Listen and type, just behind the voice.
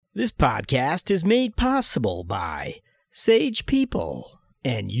This podcast is made possible by Sage People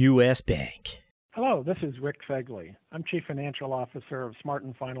and U.S. Bank. Hello, this is Rick Fegley. I'm Chief Financial Officer of Smart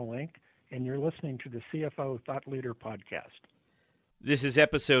 & Final Inc., and you're listening to the CFO Thought Leader Podcast. This is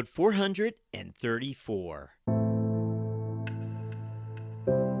episode 434.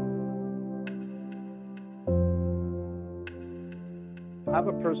 I have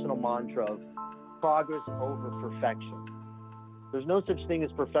a personal mantra of progress over perfection. There's no such thing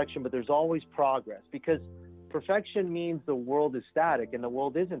as perfection, but there's always progress, because perfection means the world is static, and the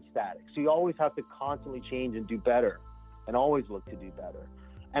world isn't static. So you always have to constantly change and do better, and always look to do better.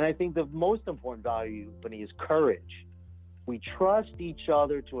 And I think the most important value, Benny, is courage. We trust each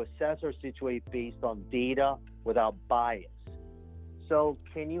other to assess our situation based on data without bias. So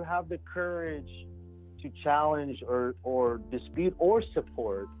can you have the courage to challenge or dispute or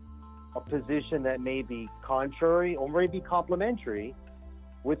support a position that may be contrary or may be complementary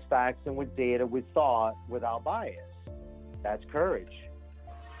with facts and with data, with thought, without bias? That's courage.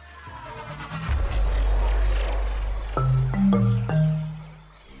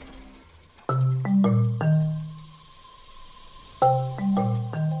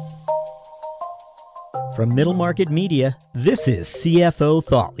 From Middle Market Media, this is CFO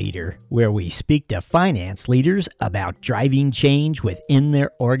Thought Leader, where we speak to finance leaders about driving change within their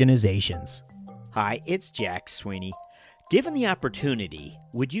organizations. Hi, it's Jack Sweeney. Given the opportunity,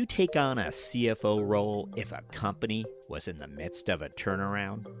 would you take on a CFO role if a company was in the midst of a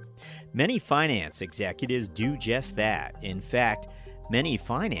turnaround? Many finance executives do just that. In fact, many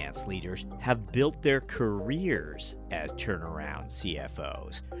finance leaders have built their careers as turnaround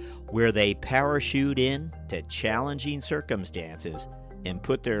CFOs, where they parachute in to challenging circumstances and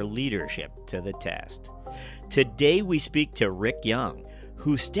put their leadership to the test. Today we speak to Rick Young,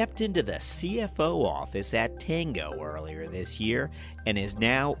 who stepped into the CFO office at Tangoe earlier this year and is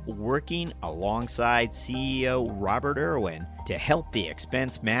now working alongside CEO Robert Irwin to help the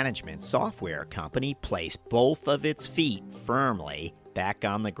expense management software company place both of its feet firmly back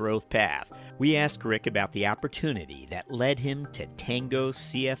on the growth path. We asked Rick about the opportunity that led him to Tangoe's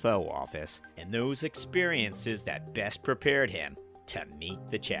CFO office and those experiences that best prepared him to meet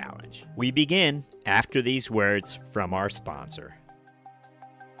the challenge. We begin after these words from our sponsor.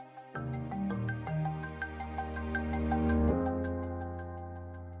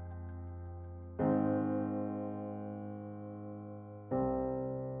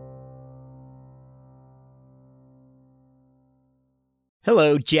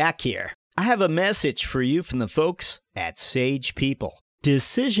 Hello, Jack here. I have a message for you from the folks at Sage People.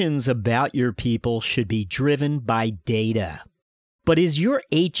 Decisions about your people should be driven by data. But is your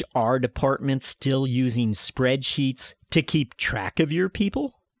HR department still using spreadsheets to keep track of your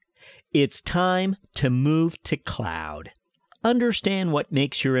people? It's time to move to cloud. Understand what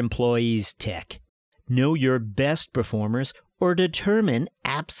makes your employees tick. Know your best performers or determine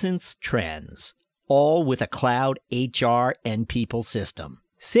absence trends. All with a cloud HR and people system.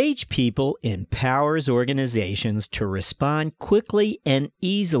 Sage People empowers organizations to respond quickly and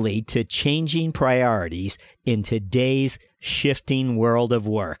easily to changing priorities in today's shifting world of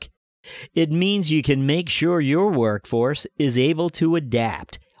work. It means you can make sure your workforce is able to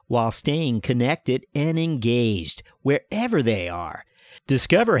adapt while staying connected and engaged wherever they are.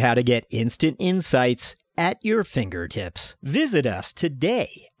 Discover how to get instant insights at your fingertips. Visit us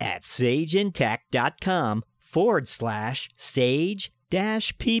today at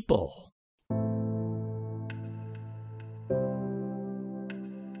sageintech.com/sage-people.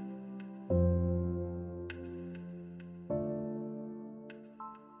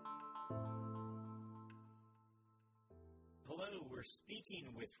 Hello, we're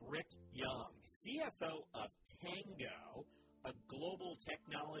speaking with Rick Young, CFO of Tangoe, a global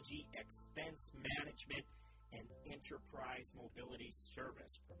technology expense management and enterprise mobility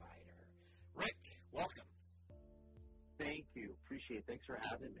service provider. Rick, welcome. Thank you. Appreciate it. Thanks for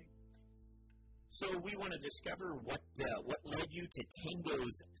having me. So we want to discover what led you to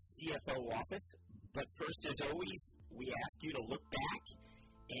Tangoe's CFO office. But first, as always, we ask you to look back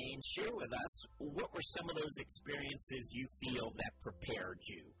and share with us what were some of those experiences you feel that prepared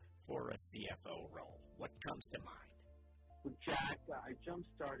you for a CFO role. What comes to mind? Well, Jack, I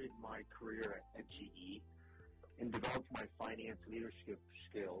jump-started my career at GE and developed my finance leadership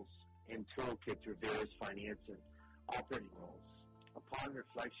skills and toolkit through various finance and operating roles. Upon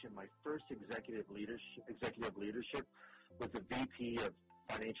reflection, my first executive leadership was a VP of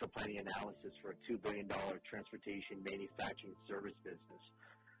financial planning analysis for a $2 billion transportation manufacturing service business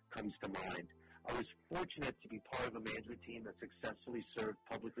comes to mind. I was fortunate to be part of a management team that successfully served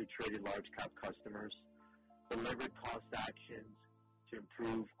publicly traded large cap customers, delivered cost actions, to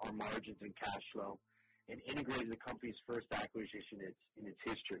improve our margins and cash flow, and integrated the company's first acquisition in its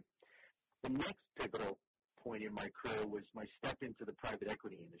history. The next pivotal point in my career was my step into the private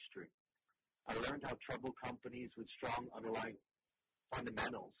equity industry. I learned how troubled companies with strong underlying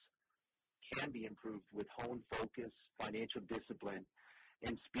fundamentals can be improved with honed focus, financial discipline,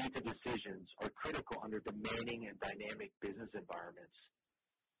 and speed to decisions are critical under demanding and dynamic business environments.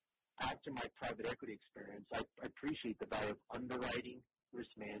 After my private equity experience, I appreciate the value of underwriting,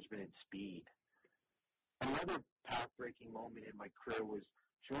 risk management, and speed. Another path-breaking moment in my career was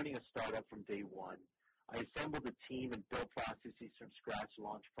joining a startup from day one. I assembled a team and built processes from scratch,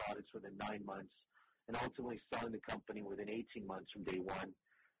 launched products within 9 months, and ultimately selling the company within 18 months from day one.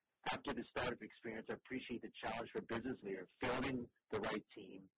 After the startup experience, I appreciate the challenge for a business leader, building the right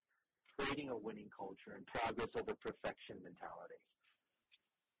team, creating a winning culture, and progress over perfection mentality.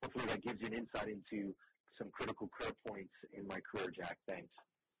 Hopefully that gives you an insight into some critical career points in my career, Jack. Thanks.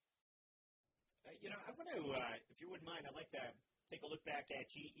 I want to, if you wouldn't mind, I'd like to take a look back at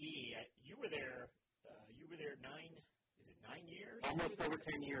GE. You were there 9 years? Almost over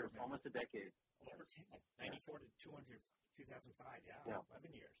 10 years, almost a decade. Over 10, 94 to 2005, yeah,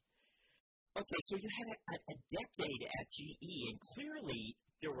 11 years. Okay, so you had a decade at GE, and clearly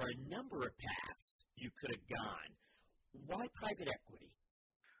there were a number of paths you could have gone. Why private equity?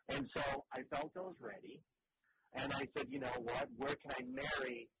 And so I felt I was ready, and I said, you know what, where can I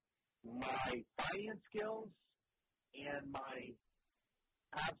marry my finance skills and my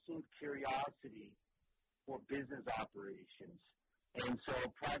absolute curiosity for business operations? And so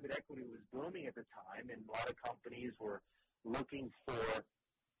private equity was booming at the time, and a lot of companies were looking for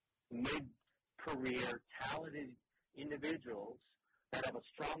mid-career, talented individuals that have a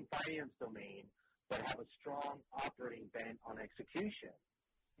strong finance domain but have a strong operating bent on execution.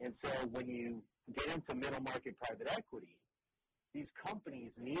 And so when you get into middle market private equity, these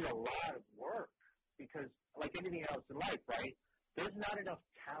companies need a lot of work because, like anything else in life, right, there's not enough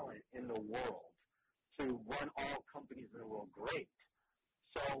talent in the world to run all companies in the world great.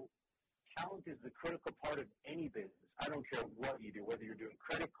 So talent is the critical part of any business. I don't care what you do, whether you're doing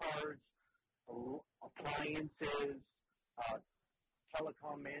credit cards, appliances,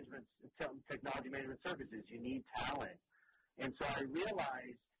 telecom management, technology management services. You need talent. And so I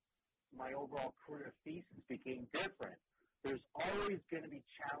realized my overall career thesis became different. There's always going to be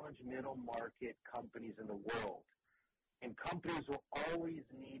challenged middle market companies in the world. And companies will always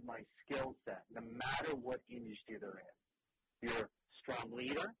need my skill set, no matter what industry they're in. You're a strong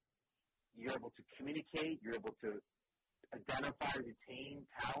leader. You're able to communicate. You're able to identify, retain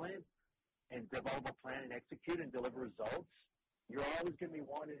talent, and develop a plan and execute and deliver results. You're always going to be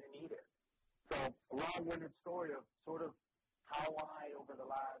wanted and needed. So a long-winded story of sort of how I, over the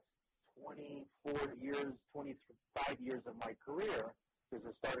last 24 years, 25 years of my career, because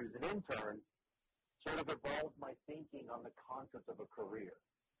I started as an intern, sort of evolved my thinking on the concept of a career.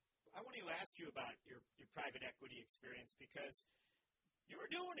 I want to ask you about your private equity experience because you were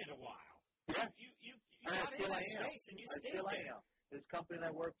doing it a while. Yeah. You got in that space and you stayed there. I am. This company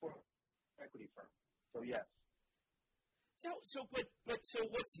that I work for, equity firm. So yes. So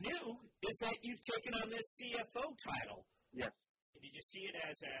what's new is that you've taken on this CFO title. Yes. Did you see it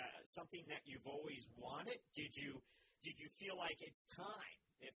as something that you've always wanted? Did you feel like it's time?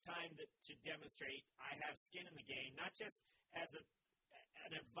 It's time to demonstrate I have skin in the game, not just as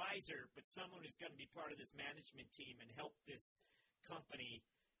an advisor, but someone who's going to be part of this management team and help this company,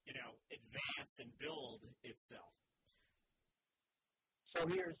 advance and build itself. So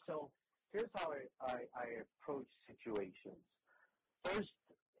here's how I approach situations. First,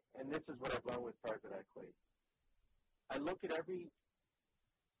 and this is what I've learned with private equity, I look at every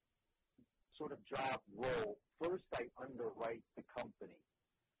sort of job role. First, I underwrite the company.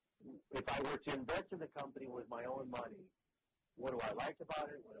 If I were to invest in the company with my own money, what do I like about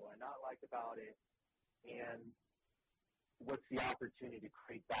it? What do I not like about it? And what's the opportunity to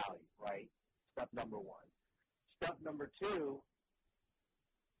create value, right? Step number one. Step number two,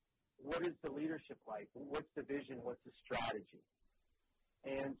 what is the leadership like? What's the vision? What's the strategy?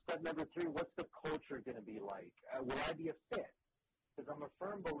 And step number three, what's the culture going to be like? Will I be a fit? Because I'm a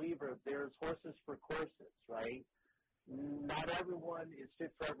firm believer there's horses for courses, right? Not everyone is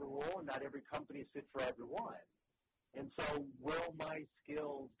fit for every role, and not every company is fit for everyone. And so will my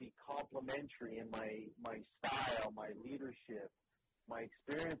skills be complementary in my style, my leadership, my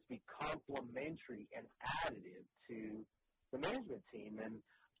experience be complementary and additive to the management team? And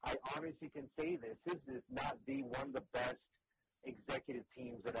I honestly can say this is not the one of the best executive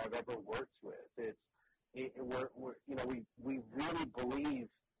teams that I've ever worked with. We really believe,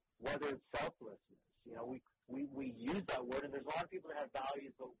 whether it's selflessness, We use that word, and there's a lot of people that have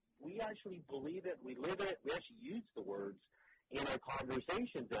values, but we actually believe it, we live it, we actually use the words in our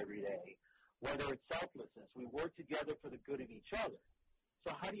conversations every day, whether it's selflessness. We work together for the good of each other.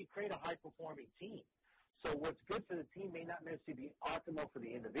 So how do you create a high-performing team? So what's good for the team may not necessarily be optimal for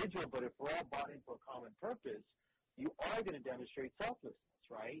the individual, but if we're all bought into a common purpose, you are going to demonstrate selflessness,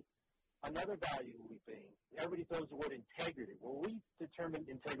 right? Another value we think, everybody throws the word integrity. Well, we determine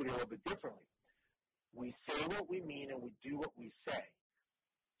integrity a little bit differently. We say what we mean and we do what we say.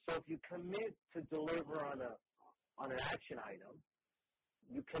 So if you commit to deliver on an action item,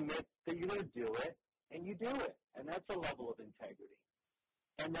 you commit that you're going to do it, and you do it. And that's a level of integrity.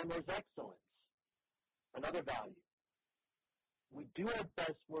 And then there's excellence, another value. We do our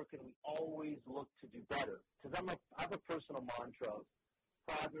best work, and we always look to do better. Because I have a personal mantra of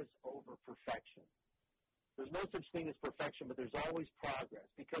progress over perfection. There's no such thing as perfection, but there's always progress.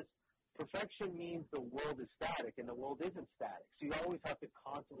 Because perfection means the world is static, and the world isn't static. So you always have to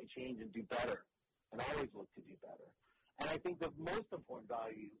constantly change and do better, and always look to do better. And I think the most important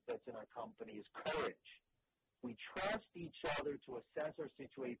value that's in our company is courage. We trust each other to assess our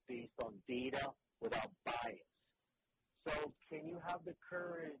situation based on data without bias. So can you have the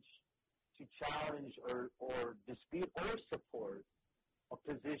courage to challenge or dispute or support a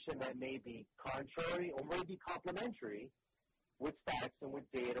position that may be contrary or may be complementary with facts and with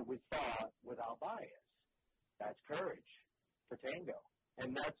data, with thought, without bias? That's courage for Tangoe.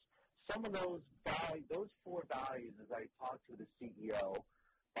 And that's some of those values, those four values, as I talked to the CEO,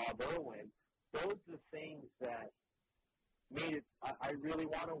 Bob Irwin, those are the things that made it, I really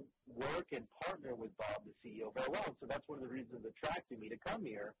want to work and partner with Bob, the CEO, very well. So that's one of the reasons that attracted me to come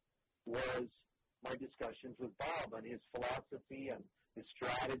here was my discussions with Bob on his philosophy and his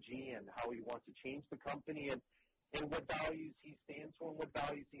strategy and how he wants to change the company and what values he stands for and what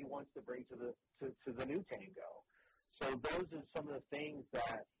values he wants to bring to the new Tangoe. So those are some of the things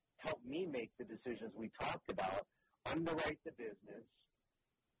that helped me make the decisions we talked about, underwrite the business,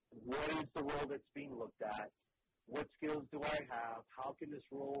 what is the role that's being looked at, what skills do I have, how can this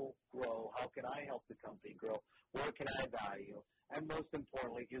role grow, how can I help the company grow, where can I add value, and most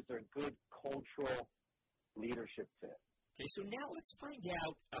importantly, is there a good cultural leadership fit? Okay, so now let's find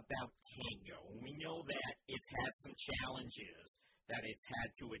out about Tangoe. We know that it's had some challenges that it's had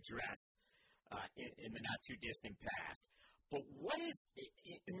to address in the not-too-distant past. But what is,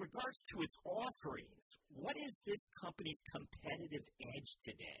 in regards to its offerings, what is this company's competitive edge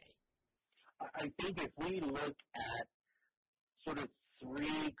today? I think if we look at sort of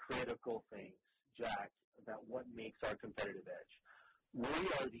three critical things, Jack, about what makes our competitive edge. We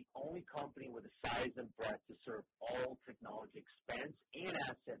are the only company with the size and breadth to serve all technology expense and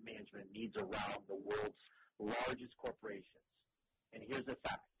asset management needs around the world's largest corporations. And here's a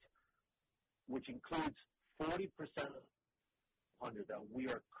fact, which includes 40% of that we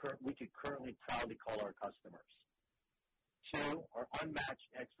could currently proudly call our customers. Two, our unmatched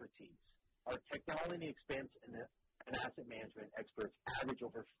expertise. Our technology expense and asset management experts average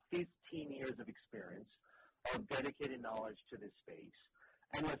over 15 years of experience, our dedicated knowledge to this space.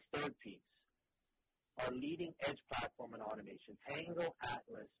 And the third piece, our leading-edge platform and automation. Tangoe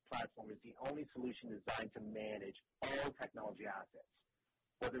Atlas platform is the only solution designed to manage all technology assets,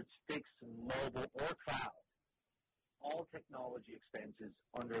 whether it's fixed, mobile, or cloud. All technology expenses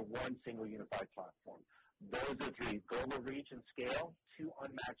under one single unified platform. Those are three, global reach and scale, two,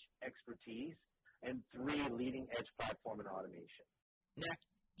 unmatched expertise, and three, leading-edge platform and automation. Now,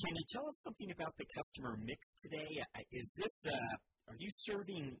 can you tell us something about the customer mix today? Is this, are you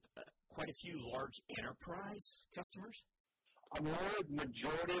serving quite a few large enterprise customers? A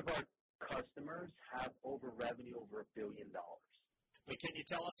majority of our customers have revenue over $1 billion. But can you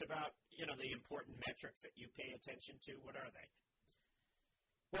tell us about, the important metrics that you pay attention to? What are they?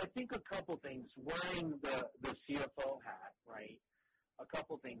 Well, I think a couple things. Wearing the CFO hat, right? A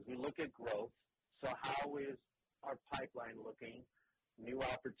couple things. We look at growth. So how is our pipeline looking? New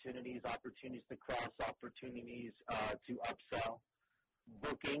opportunities to cross, opportunities to upsell.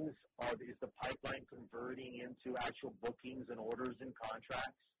 Bookings, is the pipeline converting into actual bookings and orders and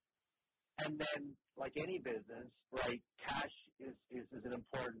contracts? And then, like any business, right, cash is an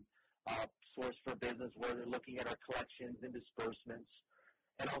important source for business where they're looking at our collections and disbursements.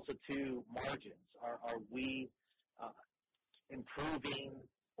 And also, too, margins. Are we improving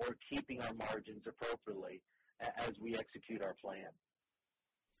or keeping our margins appropriately as we execute our plan?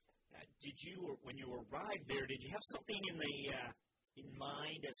 When you arrived there, did you have something in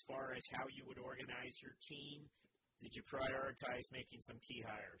mind as far as how you would organize your team? Did you prioritize making some key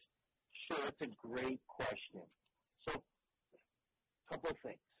hires? Sure, that's a great question. So, a couple of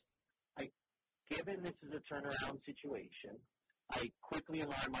things. I Given this is a turnaround situation, I quickly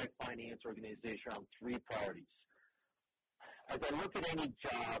align my finance organization around three priorities. As I look at any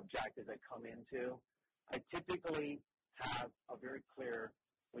job, Jack, as I come into, I typically have a very clear,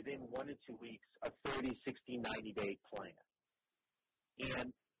 within 1 to 2 weeks, a 30, 60, 90-day plan.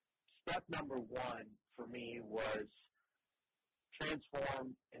 And step number one for me was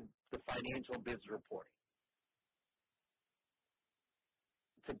transform in the financial and business reporting.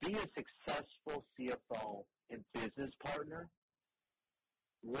 To be a successful CFO and business partner,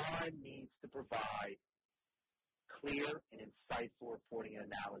 one needs to provide clear and insightful reporting and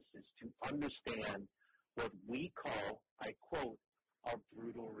analysis to understand what we call, I quote, our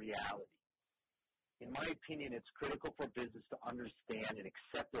brutal reality. In my opinion, it's critical for business to understand and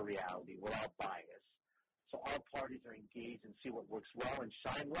accept the reality without bias, so all parties are engaged and see what works well and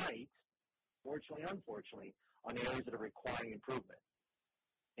shine light, fortunately, unfortunately, on areas that are requiring improvement.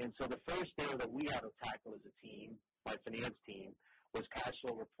 And so the first area that we had to tackle as a team, my finance team, was cash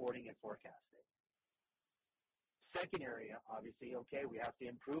flow reporting and forecasting. Second area, obviously, okay, we have to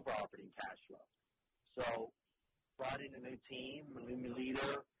improve our operating cash flow. So brought in a new team, a new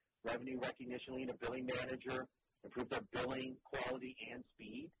leader, revenue recognition leader, billing manager, improved our billing quality and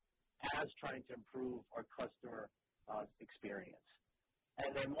speed, as trying to improve our customer experience.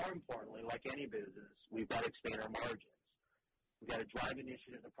 And then more importantly, like any business, we've got to expand our margins. We've got to drive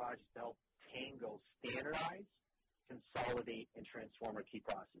initiatives and projects to help Tangoe standardize, consolidate, and transform our key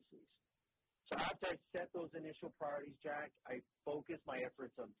processes. So after I set those initial priorities, Jack, I focused my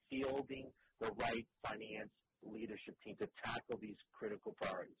efforts on fielding the right finance leadership team to tackle these critical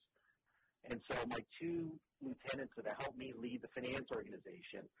priorities. And so my two lieutenants that help me lead the finance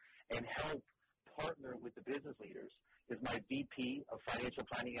organization and help partner with the business leaders is my VP of Financial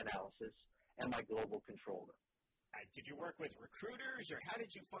Planning Analysis and my Global Controller. Did you work with recruiters, or how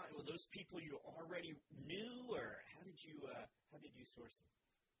did you find those people you already knew, or how did you source them?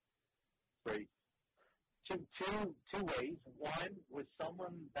 Great. Two ways. One was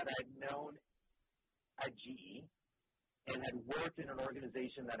someone that I'd known at GE and had worked in an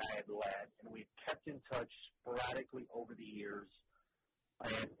organization that I had led, and we kept in touch sporadically over the years.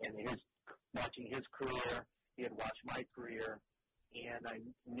 And watching his career, he had watched my career, and I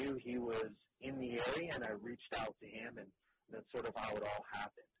knew he was in the area, and I reached out to him, and that's sort of how it all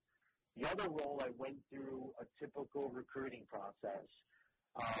happened. The other role, I went through a typical recruiting process,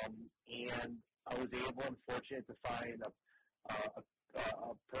 and I was able and fortunate to find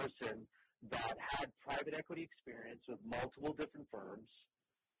a person that had private equity experience with multiple different firms,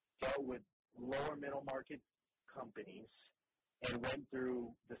 dealt with lower middle market companies, and went through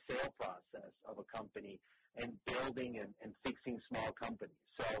the sale process of a company and building and fixing small companies.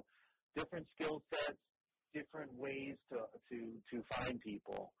 So different skill sets, different ways to find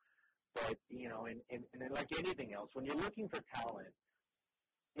people. But, you know, and like anything else, when you're looking for talent,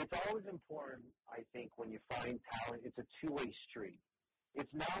 it's always important, I think, when you find talent, it's a two-way street.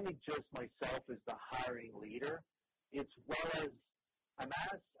 It's not only just myself as the hiring leader, it's well as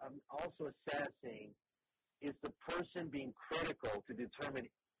I'm also assessing, is the person being critical to determine,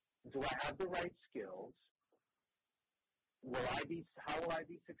 do I have the right skills? How will I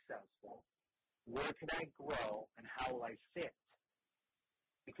be successful? Where can I grow? And how will I fit?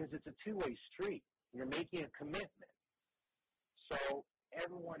 Because it's a two-way street. You're making a commitment. So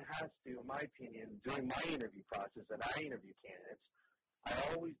everyone has to, in my opinion, during my interview process, and I interview candidates,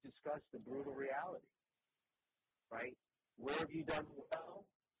 I always discuss the brutal reality, right? Where have you done well?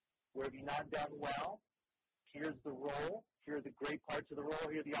 Where have you not done well? Here's the role. Here are the great parts of the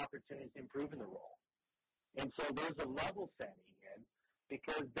role. Here are the opportunities to improve in the role. And so there's a level setting in,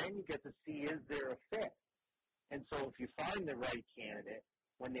 because then you get to see, is there a fit? And so if you find the right candidate,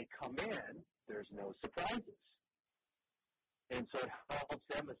 when they come in, there's no surprises. And so it helps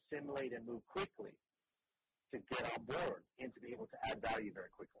them assimilate and move quickly to get on board and to be able to add value very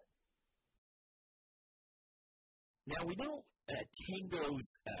quickly. Now, we know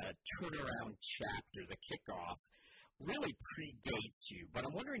Tangoe's turnaround chapter, the kickoff, really predates you, but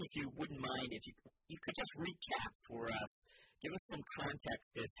I'm wondering if you wouldn't mind if you could just recap for us, give us some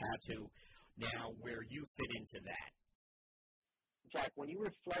context as how to now where you fit into that. Jack, when you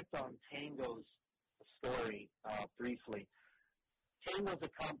reflect on Tangoe's story briefly, Tangoe's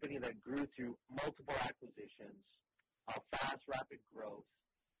a company that grew through multiple acquisitions, fast, rapid growth,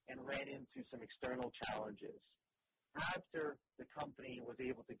 and ran into some external challenges. After the company was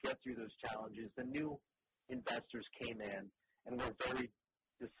able to get through those challenges, the new investors came in and were very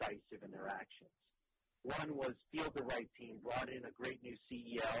decisive in their actions. One was field the right team, brought in a great new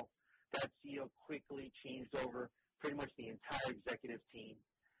CEO. That CEO quickly changed over pretty much the entire executive team.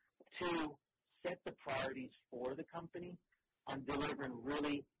 Two, set the priorities for the company on delivering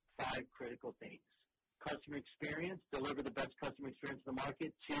really 5 critical things. Customer experience, deliver the best customer experience in the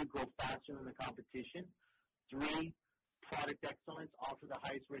market. 2, grow faster than the competition. 3, product excellence, offer the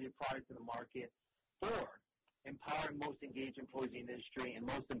highest rated product in the market. 4, empower most engaged employees in the industry. And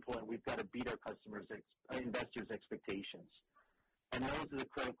most important, we've got to beat our investors' expectations. And those are the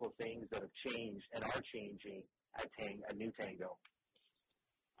critical things that have changed and are changing at New Tangoe.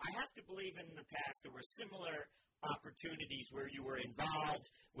 I have to believe in the past there were similar opportunities where you were involved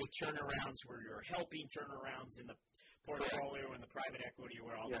with turnarounds, where you were helping turnarounds in the portfolio and the private equity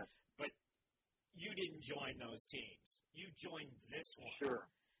world. Yeah. But you didn't join those teams. You joined this one. Sure.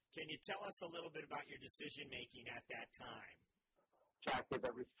 Can you tell us a little bit about your decision-making at that time? Jack, as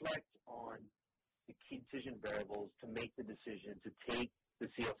I reflect on the key decision variables to make the decision to take the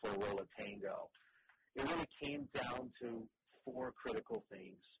CFO role at Tangoe, it really came down to 4 critical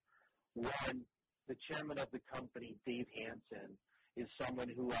things. 1, the chairman of the company, Dave Hansen, is someone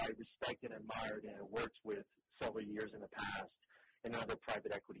who I respect and admired and worked with several years in the past in another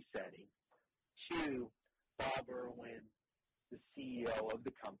private equity setting. 2, Bob Irwin, the CEO of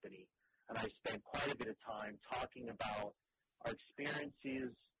the company, and I spent quite a bit of time talking about our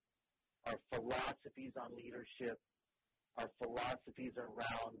experiences, our philosophies on leadership, our philosophies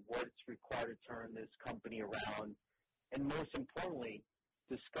around what's required to turn this company around, and most importantly,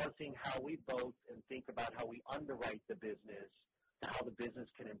 discussing how we both and think about how we underwrite the business and how the business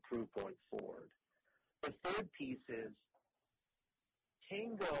can improve going forward. The 3rd piece is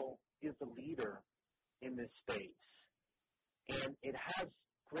Tangoe is the leader in this space, and it has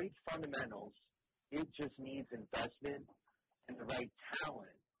great fundamentals. It just needs investment and the right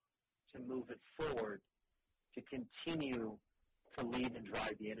talent to move it forward to continue to lead and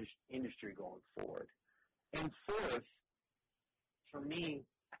drive the industry going forward. And 4th, for me,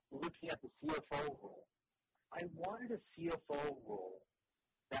 looking at the CFO role, I wanted a CFO role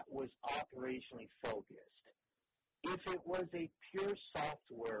that was operationally focused. If it was a pure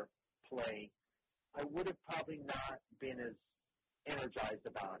software play, I would have probably not been as energized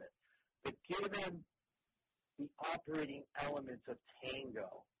about it. But given the operating elements of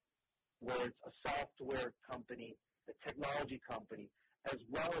Tangoe, where it's a software company, a technology company, as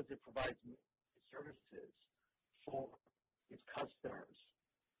well as it provides services for its customers,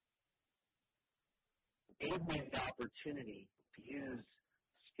 gave me the opportunity to use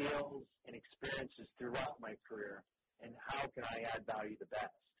skills and experiences throughout my career, and how can I add value the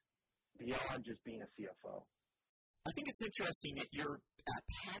best beyond just being a CFO. I think it's interesting that your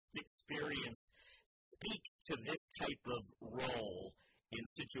past experience speaks to this type of role and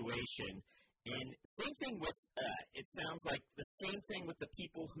situation. And same thing with, it sounds like the same thing with the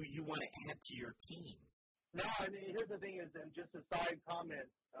people who you want to add to your team. No, I mean, here's the thing is, and just a side comment,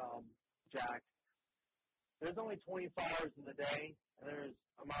 Jack, there's only 24 hours in the day, and there's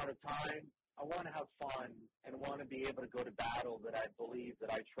amount of time. I want to have fun and want to be able to go to battle that I believe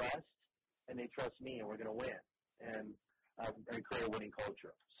that I trust, and they trust me, and we're going to win. And create a winning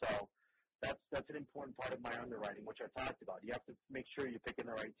culture. So that's an important part of my underwriting, which I talked about. You have to make sure you're picking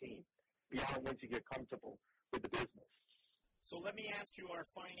the right team beyond once you get comfortable with the business. So let me ask you our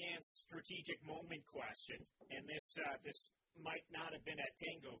finance strategic moment question. And this might not have been at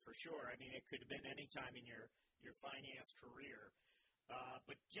Tangoe for sure. I mean, it could have been any time in your finance career.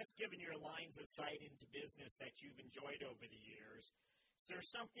 But just given your lines of sight into business that you've enjoyed over the years, is there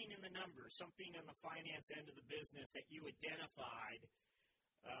something in the numbers, something in the finance end of the business that you identified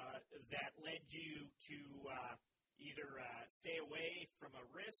that led you to either stay away from a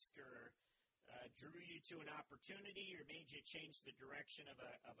risk or drew you to an opportunity or made you change the direction of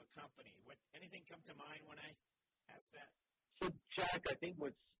a company? Anything come to mind when I ask that? So, Jack, I think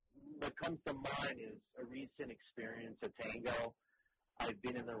what comes to mind is a recent experience at Tangoe. I've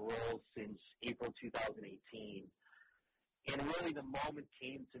been in the role since April 2018. And really the moment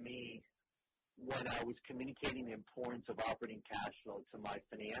came to me when I was communicating the importance of operating cash flow to my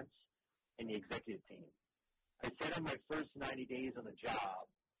finance and the executive team. I said in my first 90 days on the job,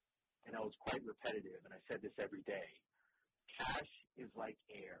 and I was quite repetitive, and I said this every day, cash is like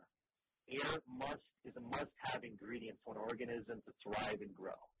air. Air is a must-have ingredient for an organism to thrive and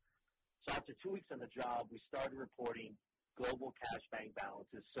grow. So after 2 weeks on the job, we started reporting global cash bank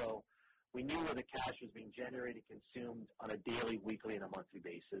balances. So we knew where the cash was being generated, consumed on a daily, weekly, and a monthly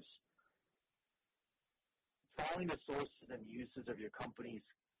basis. Following the sources and uses of your company's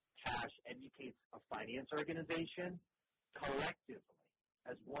cash educates a finance organization collectively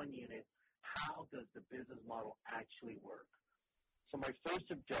as one unit. How does the business model actually work? So my first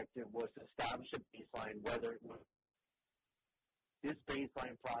objective was to establish a baseline, whether it was This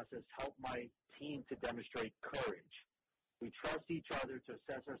baseline process helped my team to demonstrate courage. We trust each other to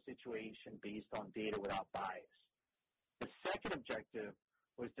assess our situation based on data without bias. The second objective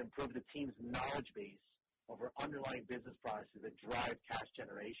was to improve the team's knowledge base over underlying business processes that drive cash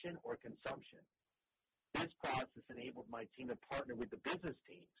generation or consumption. This process enabled my team to partner with the business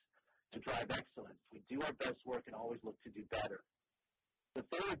teams to drive excellence. We do our best work and always look to do better. The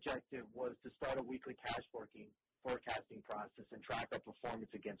third objective was to start a weekly cash forecasting process and track our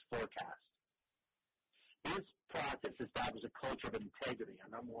performance against forecasts. This process established a culture of integrity, our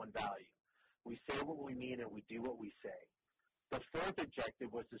number one value. We say what we mean and we do what we say. The fourth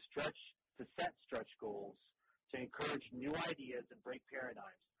objective was to set stretch goals, to encourage new ideas and break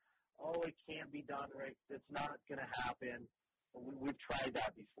paradigms. Oh, it can't be done right. It's not going to happen. We've tried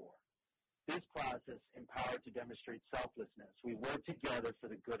that before. This process empowered to demonstrate selflessness. We work together for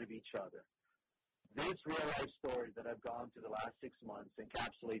the good of each other. This real-life story that I've gone through the last 6 months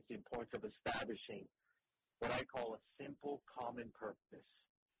encapsulates the importance of establishing what I call a simple common purpose,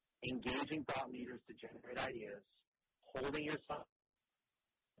 engaging thought leaders to generate ideas, holding yourself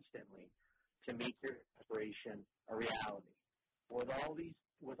constantly to make your aspiration a reality. With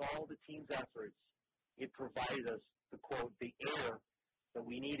all the team's efforts, it provided us the quote, the air that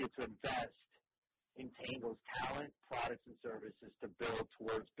we needed to invest in Tangoe's talent, products, and services to build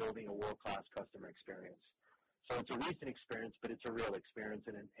towards building a world-class customer experience. So it's a recent experience, but it's a real experience,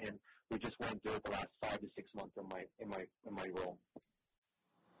 and we just went through it the last 5 to 6 months in my role.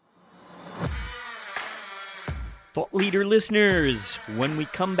 Thought Leader listeners, when we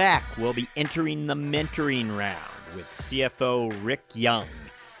come back, we'll be entering the mentoring round with CFO Rick Young.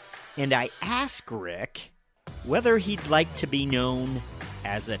 And I ask Rick whether he'd like to be known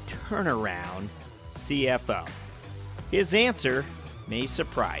as a turnaround CFO. His answer may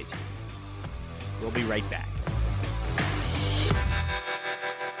surprise you. We'll be right back.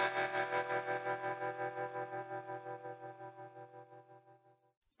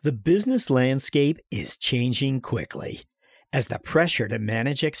 The business landscape is changing quickly. As the pressure to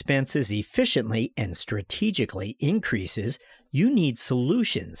manage expenses efficiently and strategically increases, you need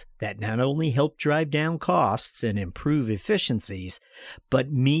solutions that not only help drive down costs and improve efficiencies,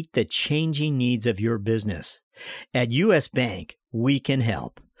 but meet the changing needs of your business. At U.S. Bank, we can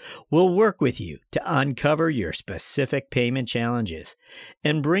help. We'll work with you to uncover your specific payment challenges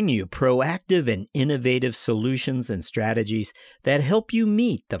and bring you proactive and innovative solutions and strategies that help you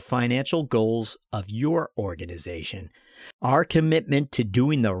meet the financial goals of your organization. Our commitment to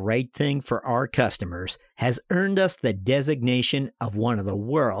doing the right thing for our customers has earned us the designation of one of the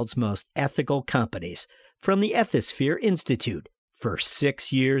world's most ethical companies from the Ethisphere Institute for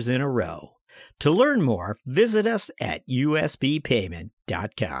 6 years in a row. To learn more, visit us at usbpayment.com.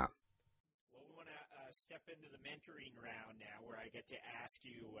 Well, we want to step into the mentoring round now, where I get to ask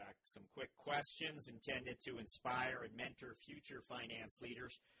you some quick questions intended to inspire and mentor future finance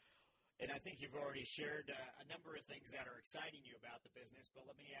leaders. And I think you've already shared a number of things that are exciting you about the business, but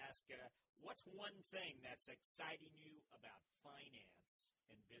let me ask, what's one thing that's exciting you about finance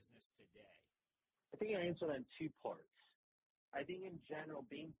and business today? I think I answer that in 2 parts. I think in general,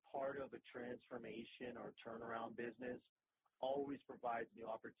 being part of a transformation or turnaround business always provides new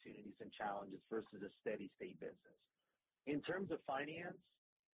opportunities and challenges versus a steady state business. In terms of finance,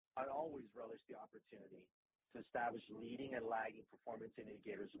 I always relish the opportunity to establish leading and lagging performance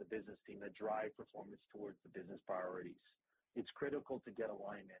indicators for the business team that drive performance towards the business priorities. It's critical to get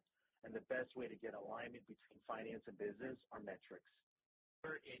alignment, and the best way to get alignment between finance and business are metrics.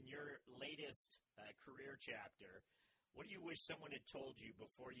 In your latest career chapter, what do you wish someone had told you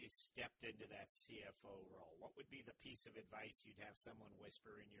before you stepped into that CFO role? What would be the piece of advice you'd have someone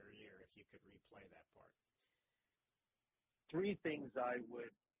whisper in your ear if you could replay that part? 3 things I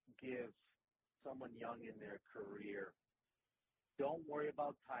would give someone young in their career. Don't worry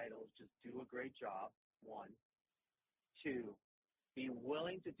about titles. Just do a great job, 1. 2, be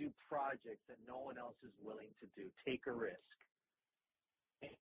willing to do projects that no one else is willing to do. Take a risk.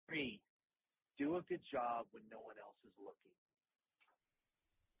 And 3, do a good job when no one else is looking.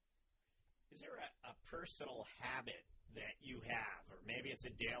 Is there a personal habit that you have, or maybe it's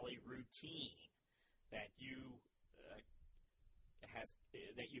a daily routine that you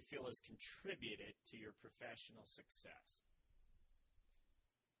feel has contributed to your professional success?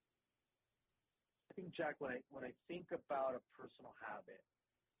 I think, Jack, when I think about a personal habit,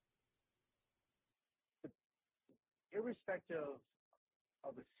 irrespective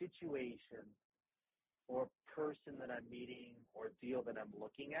of a situation or a person that I'm meeting or a deal that I'm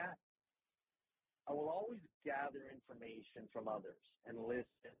looking at, I will always gather information from others and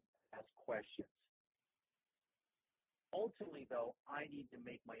listen, ask questions. Ultimately, though, I need to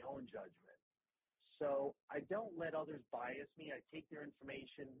make my own judgment. So I don't let others bias me. I take their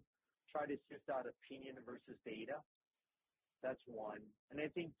information, try to sift out opinion versus data. That's one. And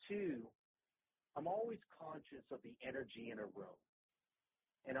I think two, I'm always conscious of the energy in a room.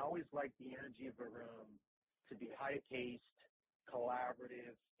 And I always like the energy of a room to be high-paced,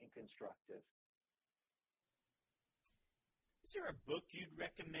 collaborative, and constructive. Is there a book you'd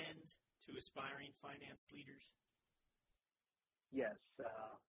recommend to aspiring finance leaders? Yes.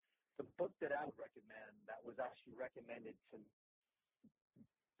 The book that I would recommend that was actually recommended to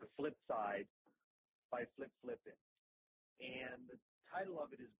The Flip Side by Flip Flippin. And the title of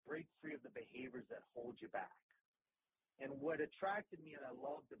it is Break Free of the Behaviors That Hold You Back. And what attracted me and I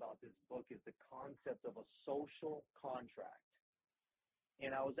loved about this book is the concept of a social contract.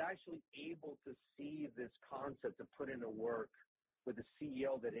 And I was actually able to see this concept to put into work with the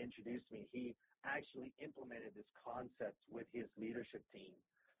CEO that introduced me. He actually implemented this concept with his leadership team,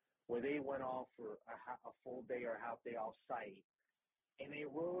 where they went off for a full day or a half day off site, and they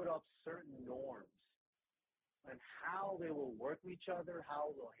wrote up certain norms on how they will work with each other,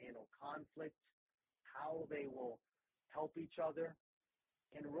 how they'll handle conflict, how they will help each other,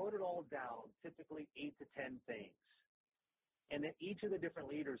 and wrote it all down, typically 8 to 10 things. And then each of the different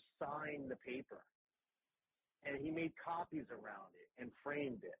leaders signed the paper, and he made copies around it and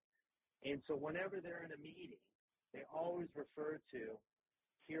framed it. And so whenever they're in a meeting, they always refer to,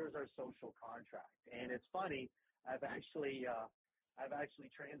 here's our social contract. And it's funny, I've actually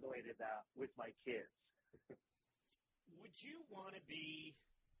translated that with my kids. Would you want to be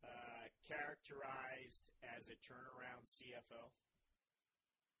characterized as a turnaround CFO?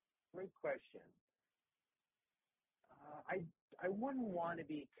 Great question. I wouldn't want to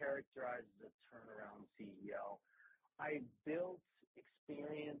be characterized as a turnaround CEO. I built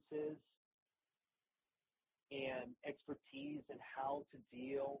experiences and expertise in how to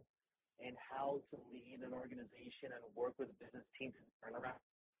deal and how to lead an organization and work with a business team to turn around.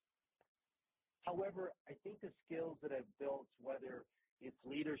 However, I think the skills that I've built, whether it's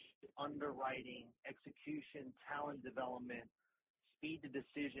leadership, underwriting, execution, talent development, speed to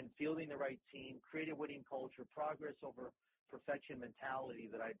decision, fielding the right team, creative winning culture, progress over perfection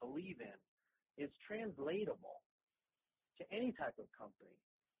mentality that I believe in, is translatable to any type of company.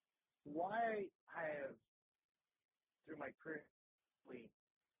 Why I have, through my career,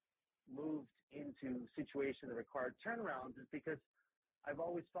 moved into situations that required turnarounds is because I've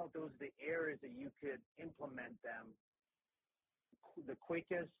always felt those are the areas that you could implement them the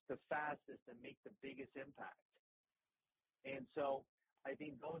quickest, the fastest, and make the biggest impact. And so I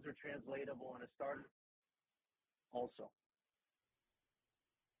think those are translatable in a startup also.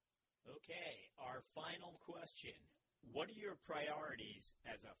 Okay, our final question. What are your priorities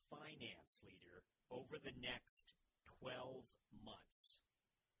as a finance leader over the next 12 months?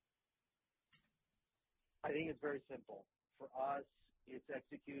 I think it's very simple. For us, it's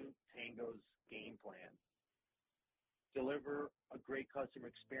execute Tangoe's game plan. Deliver a great customer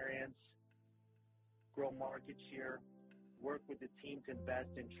experience, grow market share, work with the team to invest,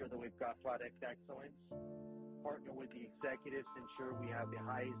 ensure that we've got product excellence, partner with the executives to ensure we have the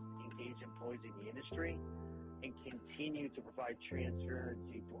highest engaged employees in the industry, and continue to provide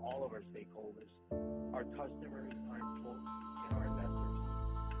transparency to all of our stakeholders, our customers, our employees, and our investors.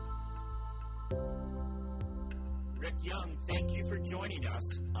 Rick Young, thank you for joining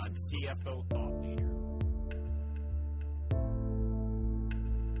us on CFO Thought Leader.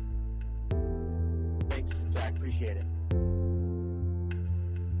 Thanks, Jack. Appreciate it.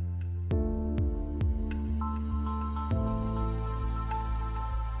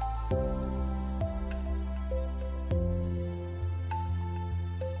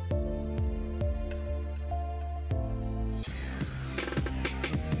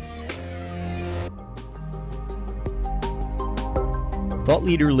 Thought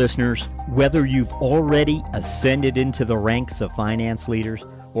Leader listeners, whether you've already ascended into the ranks of finance leaders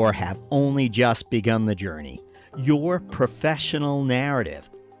or have only just begun the journey, your professional narrative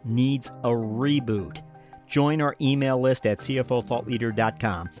needs a reboot. Join our email list at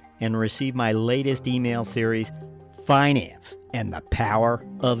cfothoughtleader.com and receive my latest email series, Finance and the Power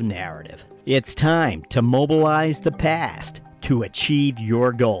of Narrative. It's time to mobilize the past to achieve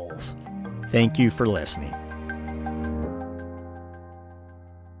your goals. Thank you for listening.